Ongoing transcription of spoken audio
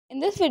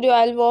this video,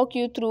 I'll walk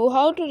you through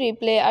how to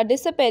replay a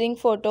disappearing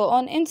photo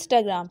on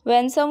Instagram.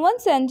 When someone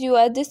sends you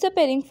a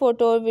disappearing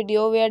photo or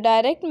video via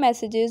direct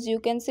messages, you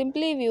can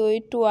simply view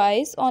it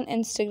twice on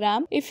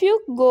Instagram. If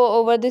you go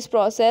over this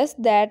process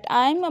that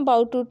I'm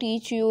about to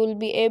teach, you will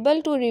be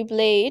able to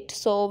replay it.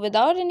 So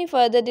without any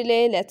further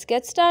delay, let's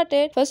get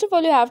started. First of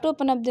all, you have to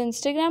open up the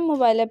Instagram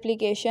mobile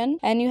application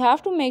and you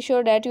have to make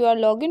sure that you are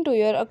logged into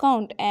your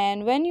account.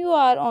 And when you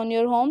are on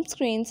your home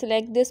screen,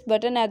 select this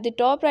button at the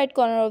top right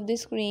corner of the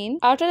screen.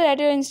 After that,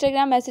 your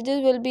Instagram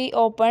messages will be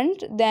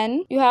opened.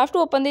 Then you have to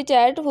open the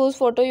chat whose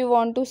photo you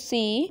want to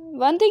see.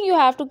 One thing you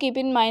have to keep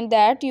in mind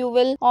that you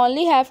will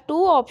only have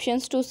two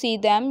options to see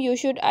them. You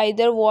should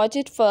either watch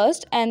it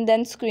first and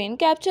then screen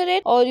capture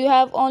it, or you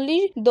have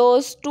only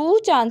those two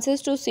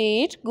chances to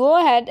see it. Go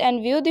ahead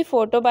and view the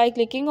photo by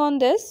clicking on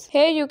this.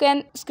 Here you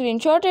can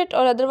screenshot it,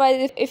 or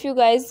otherwise if you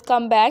guys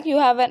come back, you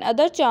have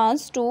another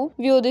chance to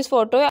view this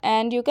photo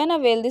and you can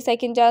avail the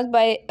second chance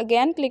by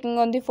again clicking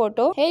on the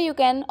photo. Here you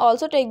can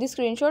also take the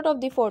screenshot of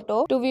the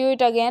photo to view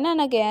it again and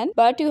again,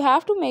 but you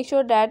have to make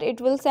sure that it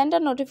will send a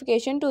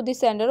notification to the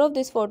sender of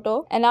this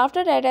photo. And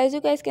after that, as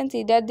you guys can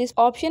see that this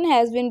option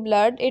has been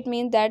blurred, it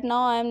means that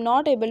now I am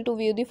not able to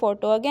view the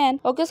photo again.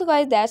 Okay, so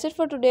guys, that's it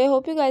for today.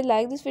 Hope you guys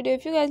like this video.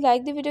 If you guys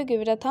like the video, give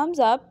it a thumbs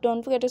up.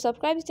 Don't forget to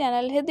subscribe the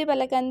channel, hit the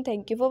bell icon.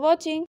 Thank you for watching.